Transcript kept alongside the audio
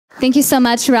Thank you so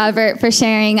much, Robert, for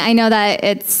sharing. I know that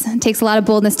it takes a lot of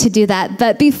boldness to do that.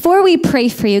 But before we pray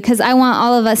for you, because I want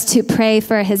all of us to pray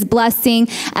for his blessing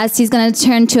as he's going to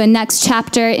turn to a next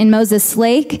chapter in Moses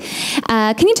Lake,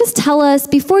 can you just tell us,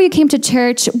 before you came to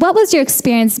church, what was your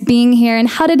experience being here and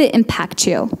how did it impact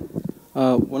you?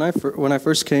 When I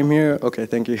first came here, okay,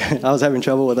 thank you. I was having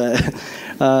trouble with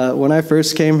that. When I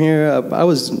first came here, I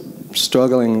was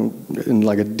struggling in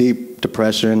like a deep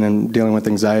depression and dealing with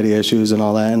anxiety issues and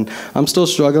all that. And I'm still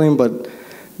struggling, but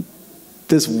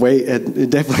this weight, it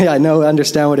definitely,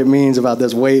 understand what it means about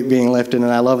this weight being lifted. And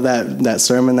I love that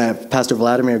sermon that Pastor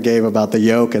Vladimir gave about the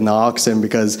yoke and the oxen,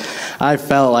 because I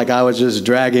felt like I was just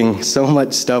dragging so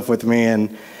much stuff with me.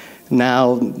 And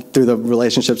now, through the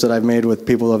relationships that I've made with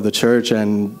people of the church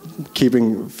and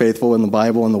keeping faithful in the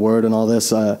Bible and the Word and all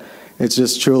this, it's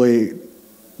just truly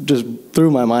just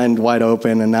threw my mind wide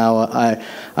open. And now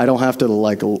I don't have to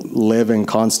like live in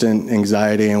constant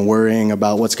anxiety and worrying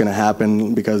about what's going to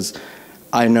happen, because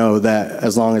I know that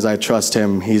as long as I trust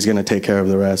him, he's going to take care of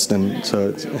the rest. And so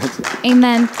it's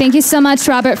Amen. Thank you so much,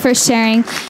 Robert, for sharing.